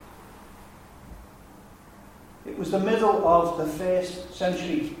It was the middle of the 1st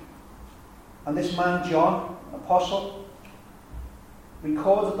century, and this man, John, an apostle,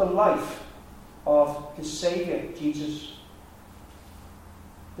 recorded the life of his Saviour, Jesus.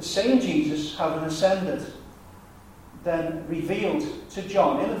 The same Jesus, having ascended, then revealed to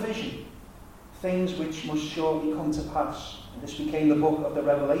John in a vision things which must surely come to pass. And this became the book of the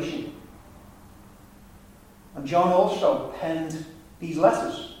Revelation. And John also penned these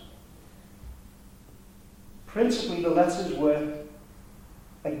letters. Principally, the letters were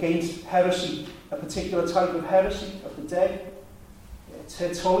against heresy, a particular type of heresy of the day.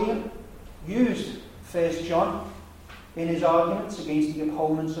 Tertullian used 1 John in his arguments against the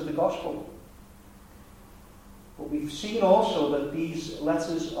opponents of the gospel. But we've seen also that these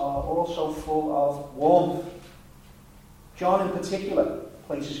letters are also full of warmth. John in particular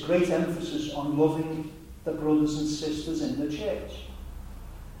places great emphasis on loving the brothers and sisters in the church.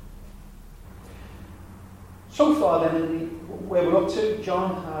 So far then, where we're up to,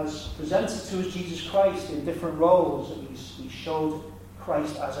 John has presented to us Jesus Christ in different roles. He showed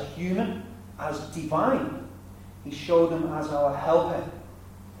Christ as a human, as divine. He showed him as our helper.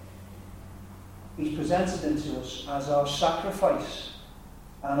 He's presented him to us as our sacrifice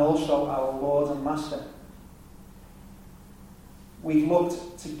and also our Lord and Master. We've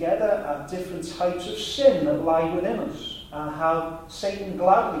looked together at different types of sin that lie within us and how Satan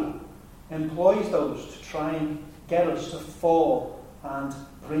gladly employs those to try and get us to fall and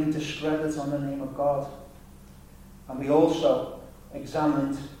bring discredit on the name of God. And we also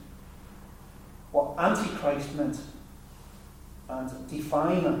examined what Antichrist meant and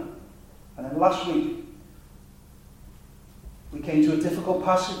defined them. And then last week we came to a difficult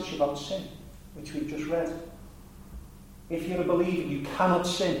passage about sin, which we've just read. If you're a believer, you cannot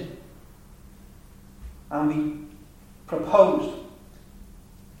sin. And we proposed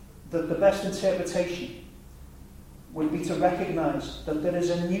that the best interpretation would be to recognize that there is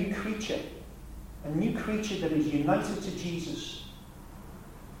a new creature that is united to Jesus.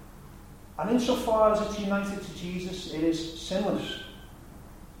 And insofar as it's united to Jesus, it is sinless.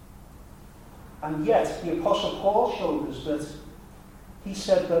 And yet, the Apostle Paul showed us that he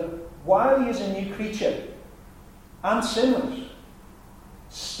said that while he is a new creature and sinless,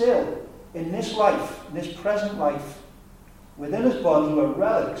 still, in this life, in this present life, within his body were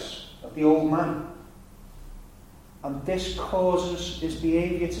relics of the old man. And this causes his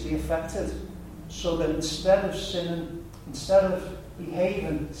behaviour to be affected, so that instead of sinning, instead of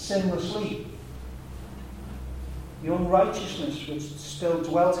behaving sinlessly, the unrighteousness which still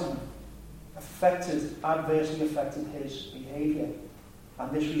dwelt in him adversely affected his behaviour.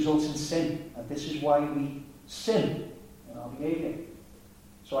 And this results in sin. And this is why we sin in our behaviour.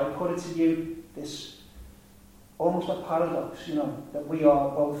 So I put it to you, this almost a paradox, that we are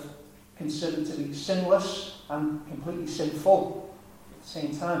both considered to be sinless and completely sinful at the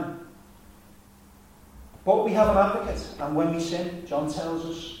same time. But we have an advocate, and when we sin, John tells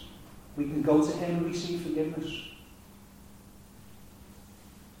us, we can go to him and receive forgiveness.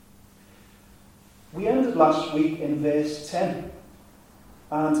 We ended last week in verse 10,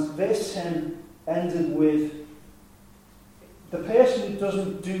 and verse 10 ended with the person who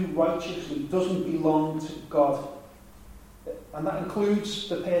doesn't do righteously doesn't belong to God. And that includes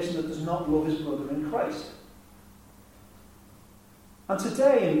the person that does not love his brother in Christ. And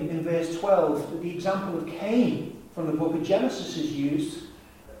today, in verse 12, the example of Cain from the book of Genesis is used.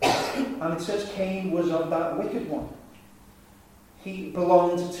 And it says Cain was of that wicked one. He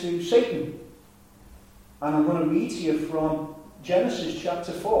belonged to Satan. And I'm going to read to you from Genesis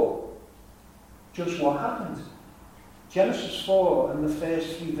chapter 4, just what happened. Genesis 4 and the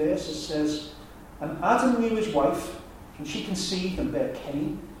first 3 verses says, And Adam knew his wife, and she conceived and bare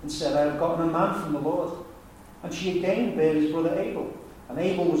Cain, and said, I have gotten a man from the Lord. And she again bare his brother Abel. And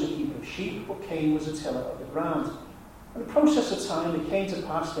Abel was a keeper of sheep, but Cain was a tiller of the ground. In the process of time it came to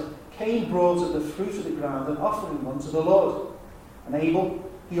pass that Cain brought of the fruit of the ground an offering unto the Lord. And Abel,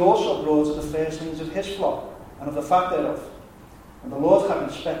 he also brought of the firstlings of his flock, and of the fat thereof. And the Lord had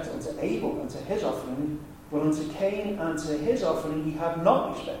respect unto Abel and to his offering, but unto Cain and to his offering he had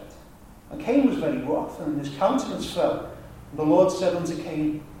not respect. And Cain was very wroth, and his countenance fell. And the Lord said unto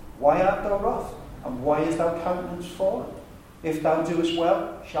Cain, Why art thou wroth? And why is thy countenance fallen? If thou doest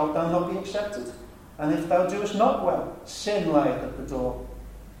well, shalt thou not be accepted? And if thou doest not well, sin lieth at the door.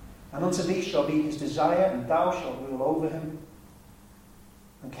 And unto thee shall be his desire, and thou shalt rule over him.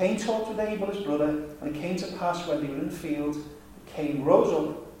 And Cain talked with Abel his brother, and it came to pass when they were in the field, that Cain rose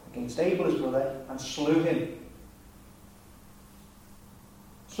up against Abel his brother, and slew him.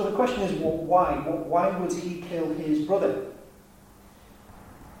 So the question is, why? Why would he kill his brother?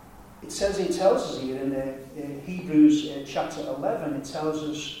 It tells us here in Hebrews chapter 11, it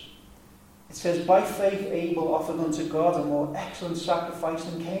says, by faith Abel offered unto God a more excellent sacrifice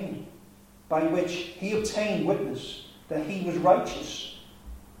than Cain, by which he obtained witness that he was righteous.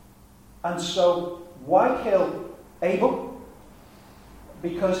 And so, why kill Abel?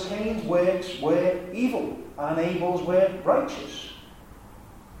 Because Cain's works were evil and Abel's were righteous.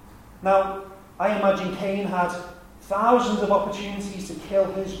 Now, I imagine Cain had thousands of opportunities to kill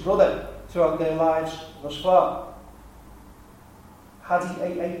his brother throughout their lives thus far. Had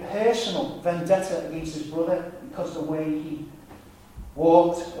he a personal vendetta against his brother because of the way he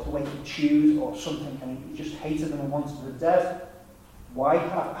walked, or the way he chewed, or something, and he just hated them and wanted them dead? Why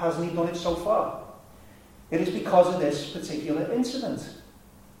hasn't he done it so far? It is because of this particular incident.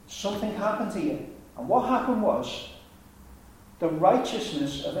 Something happened here. And what happened was, the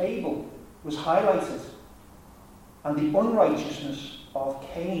righteousness of Abel was highlighted, and the unrighteousness of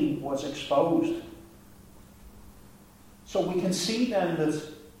Cain was exposed. So we can see then that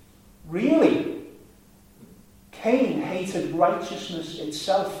really Cain hated righteousness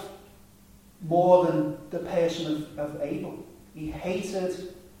itself more than the person of Abel. He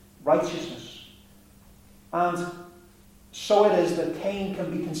hated righteousness. And so it is that Cain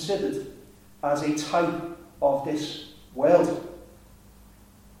can be considered as a type of this world.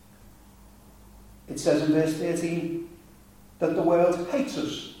 It says in verse 13 that the world hates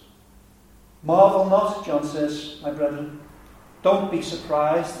us. Marvel not, John says, my brethren. Don't be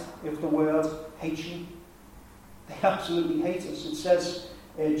surprised if the world hates you. They absolutely hate us. It says,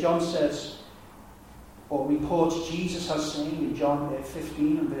 John says, or reports Jesus as saying in John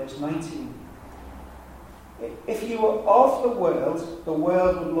 15 and verse 19, if you were of the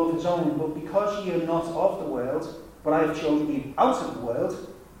world would love its own, but because ye are not of the world, but I have chosen you out of the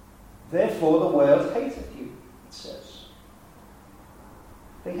world, therefore the world hateth you, it says.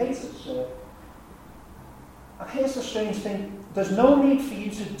 They hate us. And here's the strange thing. There's no need for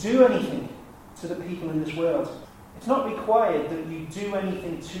you to do anything to the people in this world. It's not required that you do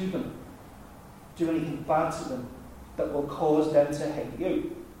anything to them, do anything bad to them, that will cause them to hate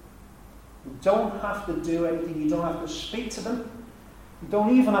you. You don't have to do anything. You don't have to speak to them. You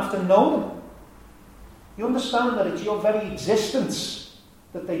don't even have to know them. You understand that it's your very existence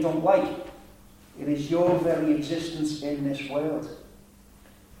that they don't like. It is your very existence in this world.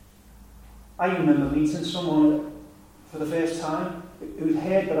 I remember meeting someone for the first time who'd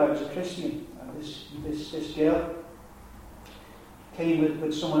heard that I was a Christian. This girl came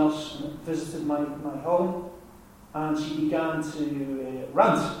with someone else and visited my home, and she began to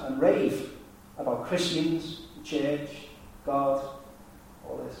rant and rave about Christians, the church, God,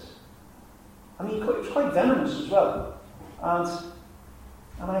 all this. I mean, it was quite venomous as well. And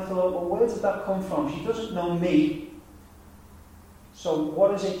I thought, well, where did that come from? She doesn't know me. So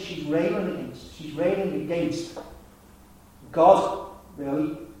what is it she's railing against? She's railing against God,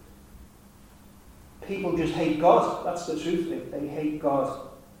 really. People just hate God. That's the truth. They hate God.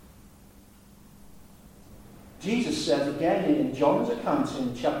 Jesus said again in John's account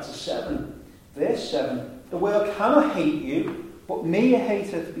in chapter 7, verse 7, the world cannot hate you, but me it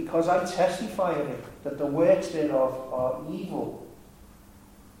hateth, because I testify of it, that the works thereof are evil.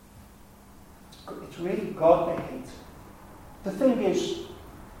 It's really God they hate. The thing is,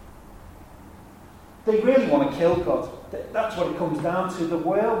 they really want to kill God. That's what it comes down to. The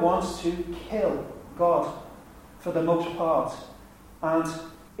world wants to kill God for the most part. And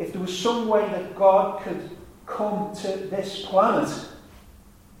if there was some way that God could come to this planet,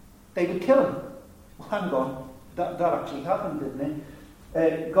 they would kill him. Well, hang on. That actually happened, didn't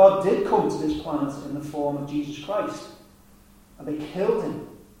it? God did come to this planet in the form of Jesus Christ. And they killed him.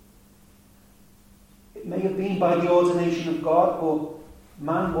 It may have been by the ordination of God, but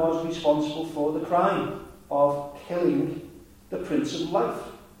man was responsible for the crime of killing the Prince of Life.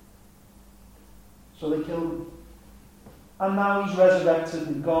 So they killed him. And now he's resurrected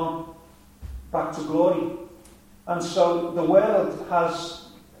and gone back to glory. And so the world has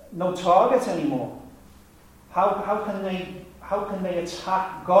no target anymore. How can they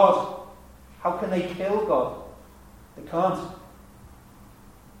attack God? How can they kill God? They can't.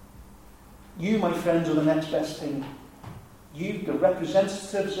 You, my friends, are the next best thing. You, the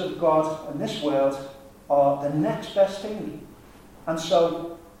representatives of God in this world, are the next best thing. And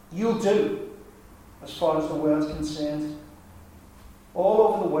so you'll do, as far as the world's concerned. All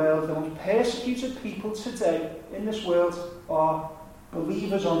over the world, the most persecuted people today in this world are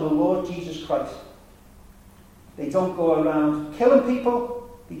believers on the Lord Jesus Christ. They don't go around killing people.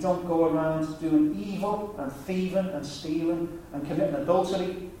 They don't go around doing evil and thieving and stealing and committing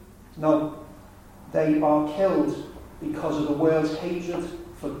adultery. No, they are killed because of the world's hatred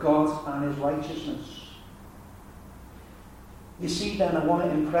for God and his righteousness. You see then, I want to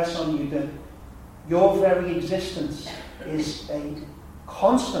impress on you that your very existence is a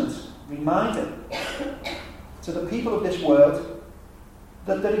constant reminder to the people of this world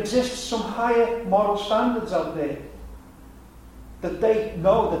that there exists some higher moral standards out there that they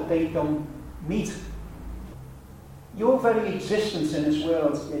know that they don't meet. Your very existence in this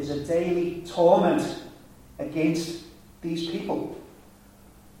world is a daily torment against these people.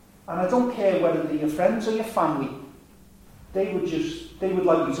 And I don't care whether they're your friends or your family, they would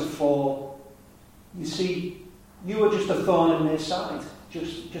like you to fall. You see, you are just a thorn in their side,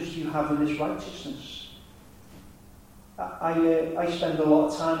 just you having this righteousness. I spend a lot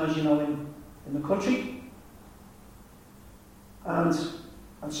of time, as you know, in the country. And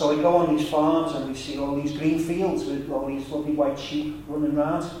so I go on these farms and we see all these green fields with all these lovely white sheep running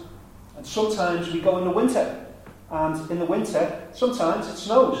around. And sometimes we go in the winter. And in the winter, sometimes it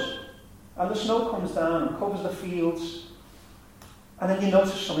snows. And the snow comes down and covers the fields. And then you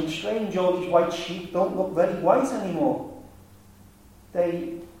notice something strange. All these white sheep don't look very white anymore.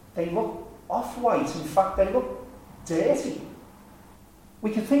 They look off-white. In fact, they look dirty.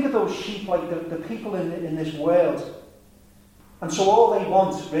 We can think of those sheep like the people in this world. And so all they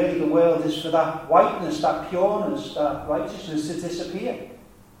want, really, the world, is for that whiteness, that pureness, that righteousness to disappear.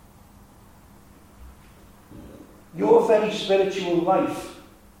 Your very spiritual life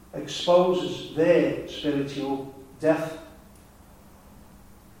exposes their spiritual death.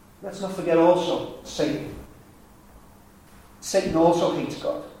 Let's not forget also Satan. Satan also hates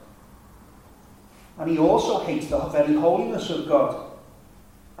God. And he also hates the very holiness of God.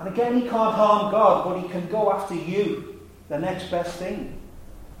 And again, he can't harm God, but he can go after you, the next best thing.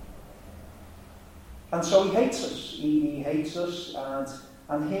 And so he hates us. He hates us,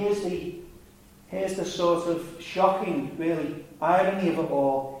 and here's the sort of shocking, really, irony of it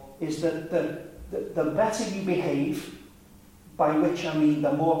all, is that the better you behave, by which I mean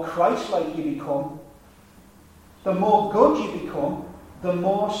the more Christ-like you become, the more good you become, the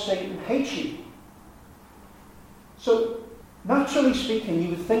more Satan hates you. So, naturally speaking, you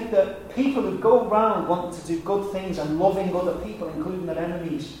would think that people who go around wanting to do good things and loving other people, including their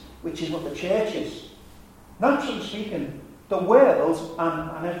enemies, which is what the church is, naturally speaking, the world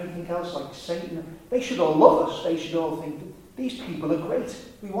and everything else like Satan, they should all love us. They should all think that these people are great.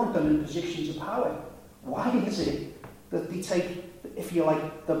 We want them in positions of power. Why is it that they take, if you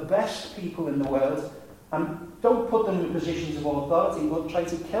like, the best people in the world and don't put them in positions of authority, but try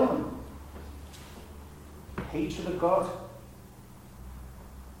to kill them? Hatred of God.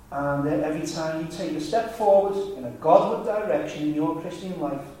 And every time you take a step forward in a Godward direction in your Christian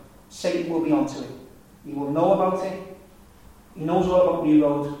life, Satan will be onto it. He will know about it. He knows all about New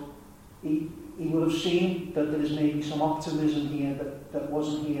Road. He will have seen that there is maybe some optimism here that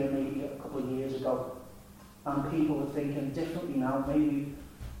wasn't here maybe a couple of years ago. And people are thinking differently now, maybe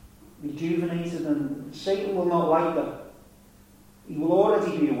rejuvenated, and Satan will not like that. He will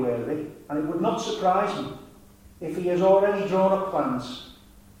already be aware of it, and it would not surprise me if he has already drawn up plans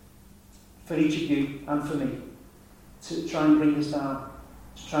for each of you and for me to try and bring this down,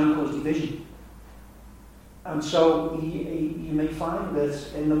 to try and cause division. And so you may find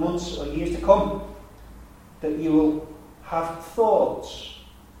that in the months or years to come that you will have thoughts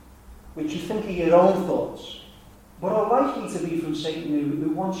which you think are your own thoughts, but are likely to be from Satan, who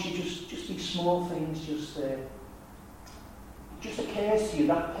wants you just these small things, just occurs to you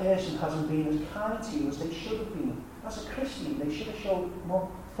that person hasn't been as kind to you as they should have been. As a Christian, they should have shown more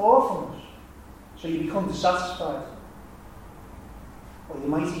thoughtfulness. So you become dissatisfied. Or you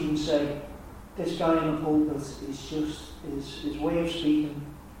might even say, this guy in the pulpit is just his way of speaking,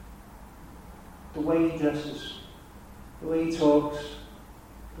 the way he dresses, the way he talks,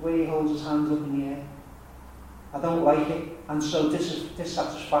 the way he holds his hands up in the air. I don't like it. And so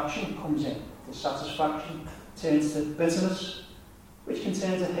dissatisfaction comes in. Dissatisfaction turns to bitterness, which can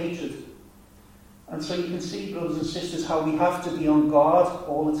turn to hatred. And so you can see, brothers and sisters, how we have to be on guard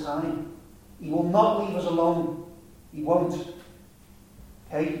all the time. He will not leave us alone. He won't.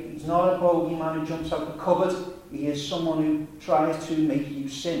 Okay? He's not a bogeyman who jumps out the cupboard. He is someone who tries to make you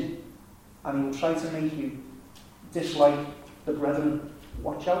sin. And he will try to make you dislike the brethren.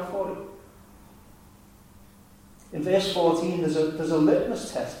 Watch out for it. In verse 14, there's a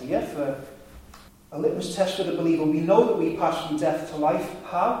litmus test here for a litmus test for the believer. We know that we pass from death to life.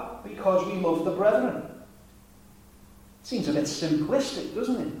 How? Because we love the brethren. Seems a bit simplistic,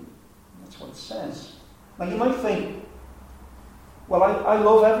 doesn't it? That's what it says. Now you might think, well, I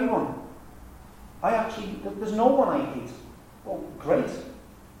love everyone. There's no one I hate. Well, great.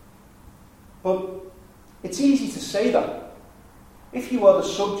 But it's easy to say that. If you are the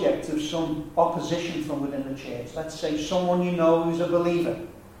subject of some opposition from within the church, let's say someone you know who's a believer,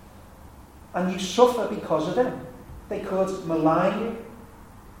 and you suffer because of them, they could malign you,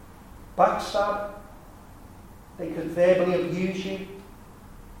 backstab, they could verbally abuse you,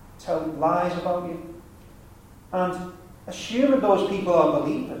 tell lies about you, and assuming those people are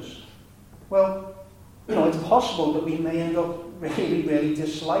believers, well, it's possible that we may end up really, really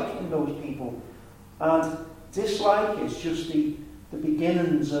disliking those people. And dislike is just the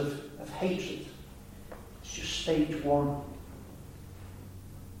beginnings of hatred. It's just stage one.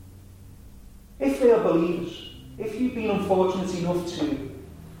 If they are believers, if you've been unfortunate enough to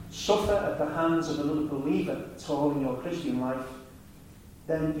suffer at the hands of another believer at all in your Christian life,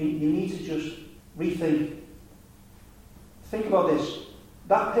 then you need to just rethink. Think about this.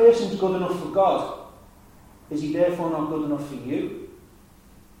 That person's good enough for God. Is he therefore not good enough for you?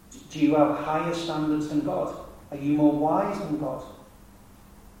 Do you have higher standards than God? Are you more wise than God?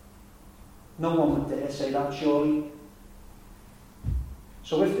 No one would dare say that, surely.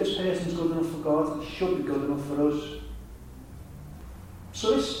 So if this person's good enough for God, he should be good enough for us.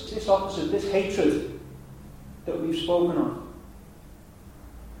 So this opposite, this hatred that we've spoken of.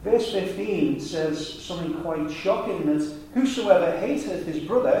 Verse 15 says something quite shocking, that whosoever hateth his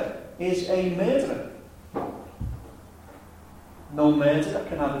brother is a murderer. No murderer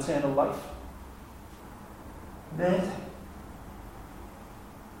can have eternal life. Murder.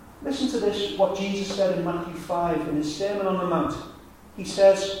 Listen to this, what Jesus said in Matthew 5 in his Sermon on the Mount. He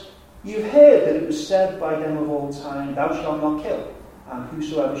says, "You heard that it was said by them of old time, Thou shalt not kill, and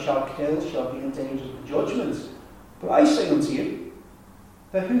whosoever shall kill shall be in danger of the judgment. But I say unto you,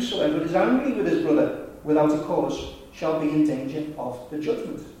 that whosoever is angry with his brother without a cause shall be in danger of the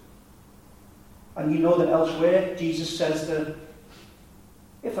judgment." And you know that elsewhere Jesus says that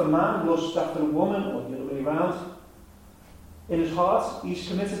if a man lusts after a woman, or the other way around, in his heart, he's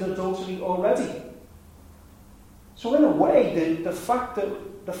committed adultery already. So in a way, the fact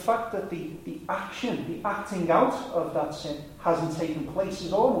that the action, the acting out of that sin hasn't taken place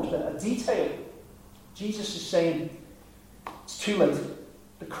is almost a detail. Jesus is saying, it's too late.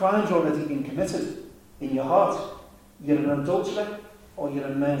 The crime's already been committed in your heart. You're an adulterer or you're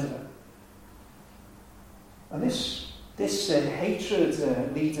a murderer. And this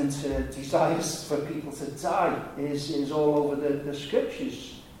hatred leading to desires for people to die is all over the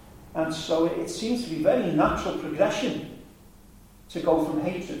scriptures. And so it seems to be very natural progression to go from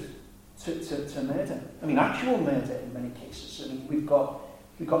hatred to murder. I mean, actual murder in many cases. I mean, we've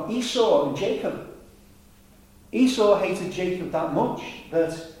got Esau and Jacob. Esau hated Jacob that much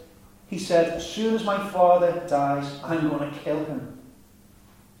that he said, as soon as my father dies, I'm going to kill him.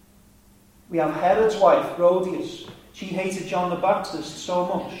 We have Herod's wife, Herodias. She hated John the Baptist so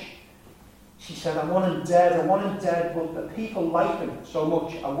much. She said, I want him dead, but the people like him so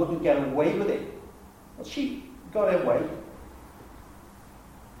much I wouldn't get away with it. Well, she got away.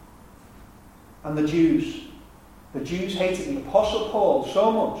 And the Jews hated the Apostle Paul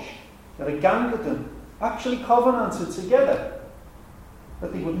so much that a gang of them actually covenanted together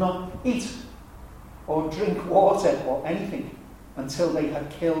that they would not eat or drink water or anything until they had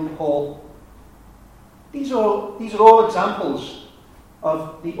killed Paul. These are all examples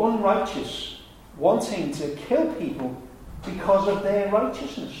of the unrighteous wanting to kill people because of their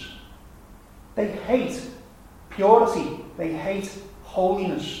righteousness. They hate purity. They hate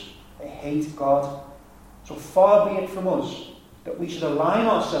holiness. They hate God. So far be it from us that we should align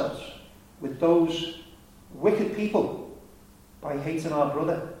ourselves with those wicked people by hating our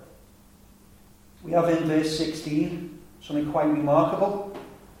brother. We have in verse 16 something quite remarkable.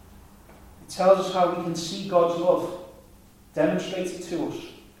 It tells us how we can see God's love demonstrated to us.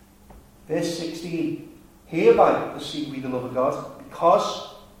 Verse 16, hereby perceive we the love of God,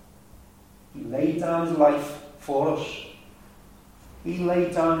 because he laid down his life for us. He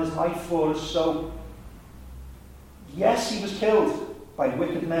laid down his life for us. So, yes, he was killed by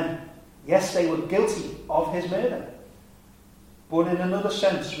wicked men. Yes, they were guilty of his murder. But in another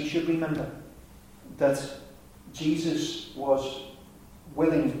sense, we should remember that Jesus was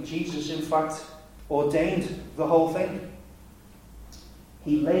willing. Jesus, in fact, ordained the whole thing.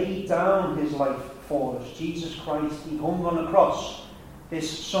 He laid down his life for us. Jesus Christ, he hung on a cross,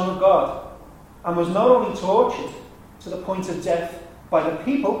 this Son of God, and was not only tortured to the point of death by the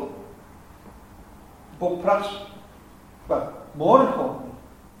people, but perhaps, more importantly,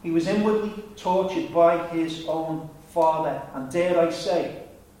 he was inwardly tortured by his own Father. And dare I say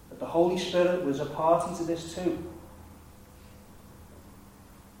that the Holy Spirit was a party to this too.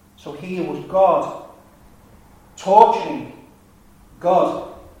 So here was God torturing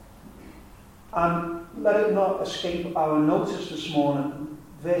God. And let it not escape our notice this morning,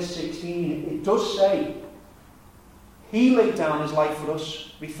 verse 16, it does say, he laid down his life for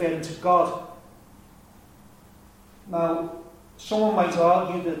us, referring to God. Now, someone might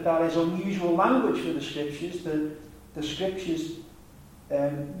argue that that is unusual language for the Scriptures. The Scriptures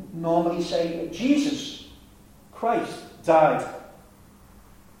normally say that Jesus, Christ, died.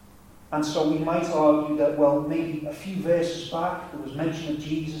 And so we might argue that, well, maybe a few verses back there was mention of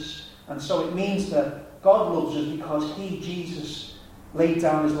Jesus, and so it means that God loves us because he, Jesus, laid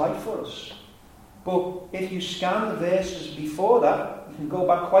down his life for us. But if you scan the verses before that, you can go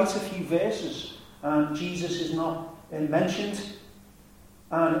back quite a few verses, and Jesus is not mentioned.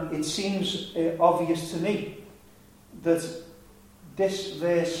 And it seems obvious to me that this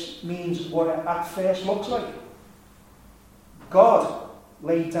verse means what it at first looks like. God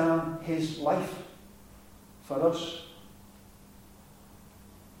laid down his life for us.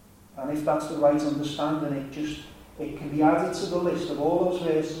 And if that's the right understanding, it can be added to the list of all those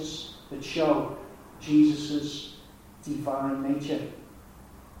verses that show Jesus' divine nature. It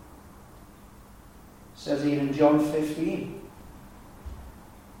says here in John 15,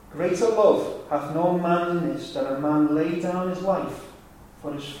 greater love hath no man than this, that a man lay down his life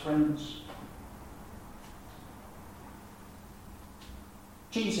for his friends.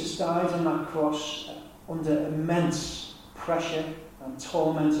 Jesus died on that cross under immense pressure and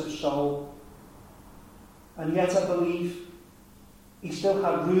torment of soul. And yet I believe he still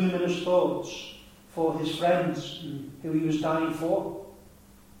had room in his thoughts for his friends who he was dying for.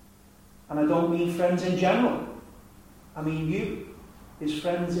 And I don't mean friends in general. I mean you, his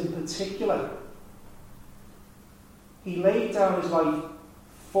friends in particular. He laid down his life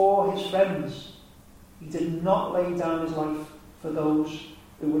for his friends. He did not lay down his life for those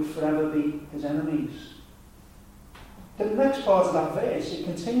who would forever be his enemies. The next part of that verse, it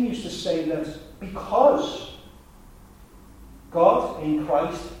continues to say that because God in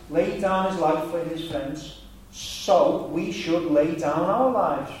Christ laid down his life for his friends, so we should lay down our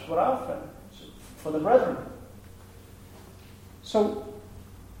lives for our friends, for the brethren. So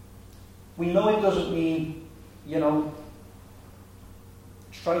we know it doesn't mean,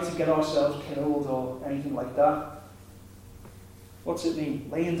 try to get ourselves killed or anything like that. What's it mean?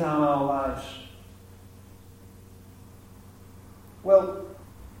 Laying down our lives. Well,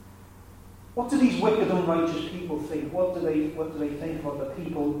 what do these wicked, unrighteous people think? What do they think about the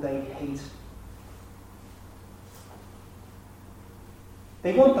people they hate?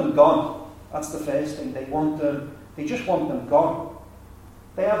 They want them gone. That's the first thing. They just want them gone.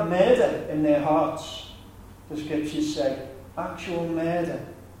 They have murder in their hearts, the Scriptures say. Actual murder.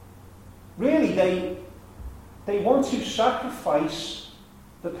 Really, they want to sacrifice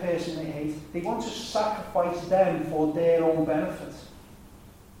the person they hate. They want to sacrifice them for their own benefit.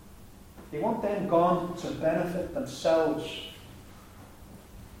 They want them gone to benefit themselves.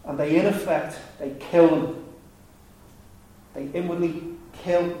 And in effect, they kill them. They inwardly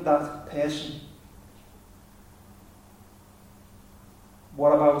kill that person.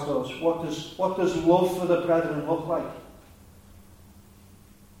 What about us? What does love for the brethren look like?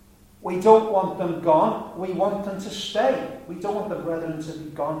 We don't want them gone. We want them to stay. We don't want the brethren to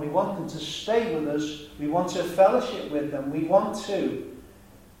be gone. We want them to stay with us. We want to fellowship with them. We want to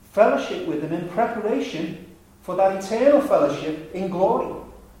fellowship with them in preparation for that eternal fellowship in glory.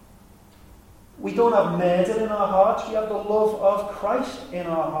 We don't have murder in our hearts. We have the love of Christ in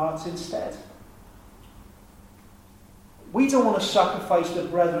our hearts instead. We don't want to sacrifice the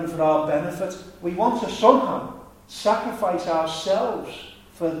brethren for our benefit. We want to somehow sacrifice ourselves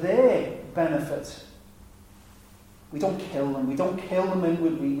for their benefit. We don't kill them. We don't kill them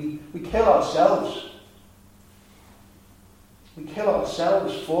inwardly. We kill ourselves. We kill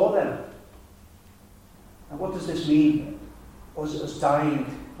ourselves for them. And what does this mean? Us dying?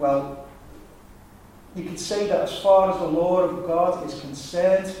 Well, you could say that as far as the law of God is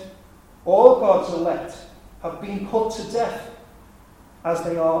concerned, all God's elect have been put to death as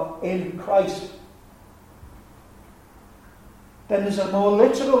they are in Christ. Then there's a more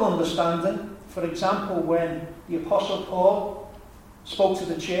literal understanding. For example, when the Apostle Paul spoke to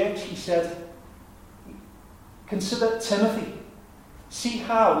the church, he said, consider Timothy. See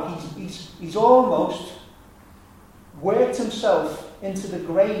how he's almost worked himself into the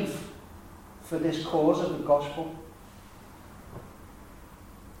grave for this cause of the gospel.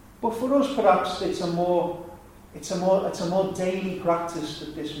 But for us, perhaps it's a more daily practice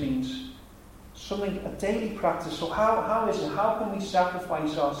that this means. A daily practice. So how is it? How can we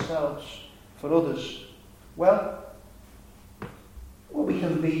sacrifice ourselves for others? Well, we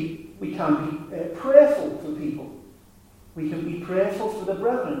can be prayerful for people. We can be prayerful for the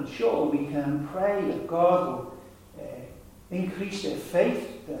brethren. Sure, we can pray that God will increase their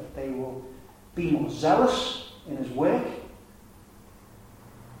faith, that they will be more zealous in his work.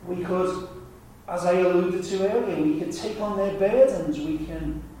 We could, as I alluded to earlier, we could take on their burdens. We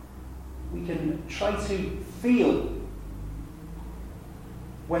can try to feel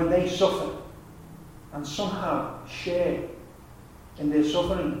when they suffer and somehow share in their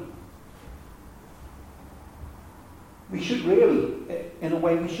suffering. We should really, in a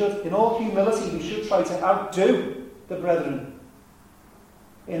way, in all humility, we should try to outdo the brethren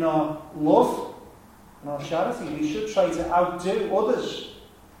in our love and our charity. We should try to outdo others.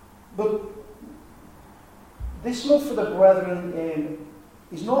 But this love for the brethren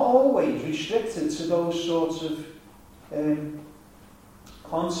is not always restricted to those sorts of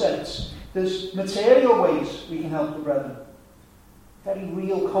concepts. There's material ways we can help the brethren. Very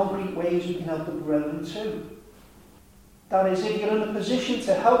real, concrete ways we can help the brethren too. That is, if you're in a position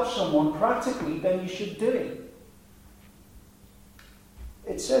to help someone practically, then you should do it.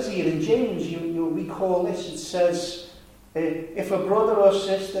 It says here in James, you'll recall this, it says, if a brother or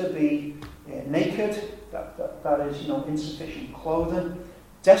sister be naked, that is, insufficient clothing,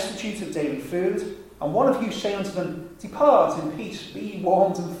 destitute of daily food, and one of you say unto them, depart in peace, be ye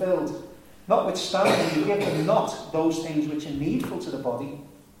warmed and filled, notwithstanding you give them not those things which are needful to the body,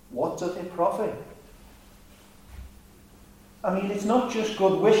 what doth it profit? I mean, it's not just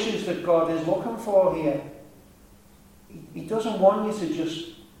good wishes that God is looking for here. He doesn't want you to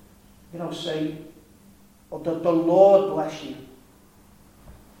just, say, oh, the Lord bless you.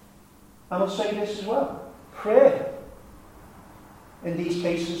 And I'll say this as well. Prayer, in these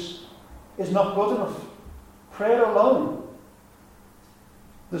cases, is not good enough. Prayer alone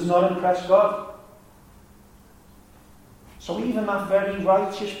does not impress God. So even that very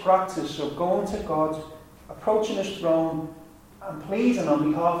righteous practice of going to God, approaching his throne, and pleading on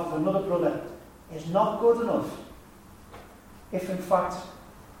behalf of another brother is not good enough. If in fact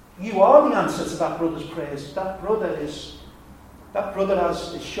you are the answer to that brother's prayers, that brother is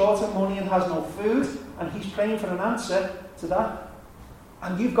short of money and has no food, and he's praying for an answer to that,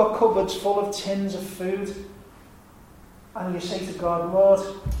 and you've got cupboards full of tins of food, and you say to God, Lord,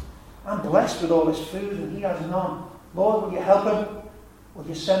 I'm blessed with all this food and he has none. Lord, will you help him? Will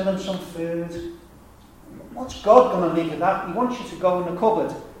you send him some food? What's God going to make of that? He wants you to go in the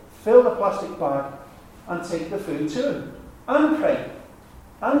cupboard, fill the plastic bag, and take the food to him. And pray.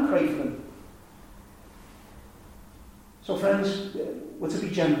 And pray for him. So friends, we're to be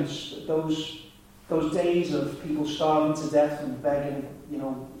generous. Those days of people starving to death and begging,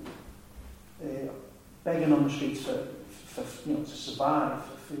 begging on the streets for to survive,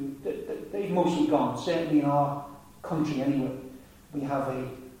 for food, they've mostly gone. Certainly in our country anyway. We have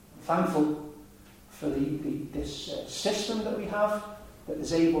thankful for this system that we have that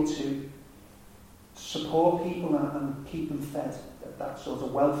is able to support people and keep them fed. That sort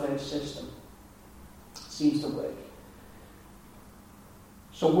of welfare system seems to work.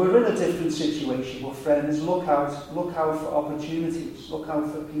 So we're in a different situation. Well, friends, look out for opportunities. Look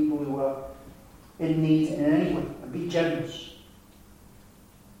out for people who are in need in any way, and be generous.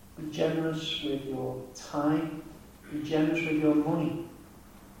 Be generous with your time. Be generous with your money.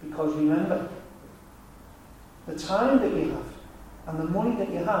 Because remember, the time that you have and the money that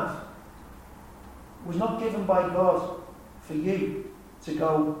you have was not given by God for you to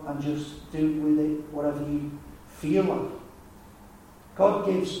go and just do with it whatever you feel like. God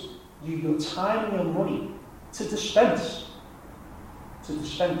gives you your time and your money to dispense. To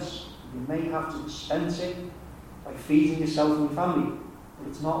dispense. You may have to dispense it by feeding yourself and your family, but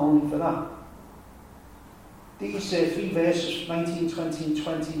it's not only for that. These three verses, 19, 20 and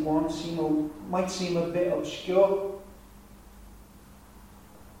 21, might seem a bit obscure.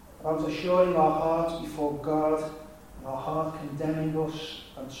 About assuring our hearts before God, and our heart condemning us,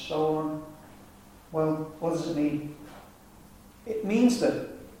 and so on. Well, what does it mean? It means that,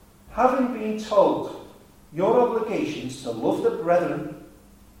 having been told your obligations to love the brethren,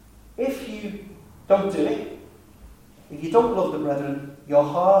 if you don't do it, if you don't love the brethren, your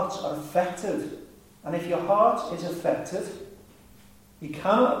hearts are affected. And if your heart is affected, you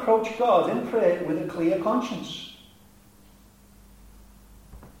cannot approach God in prayer with a clear conscience.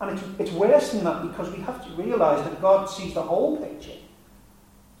 And it's worse than that, because we have to realise that God sees the whole picture.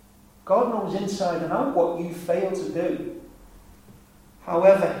 God knows inside and out what you fail to do.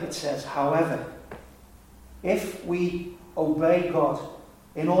 However, it says, if we obey God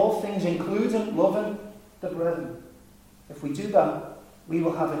in all things, including loving the brethren, if we do that, we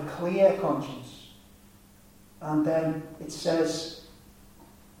will have a clear conscience. And then it says,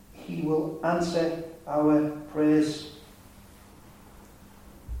 he will answer our prayers.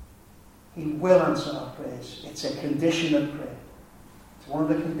 He will answer our prayers. It's a condition of prayer. It's one of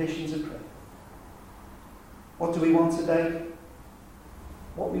the conditions of prayer. What do we want today?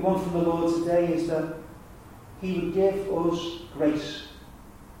 What we want from the Lord today is that He would give us grace.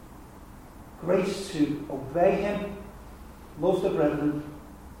 Grace to obey Him, love the brethren,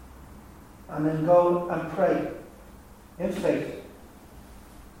 and then go and pray in faith.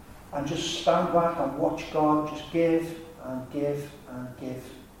 And just stand back and watch God just give and give and give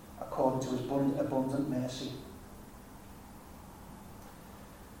according to His abundant mercy.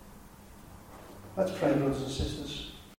 Let's pray, brothers and sisters.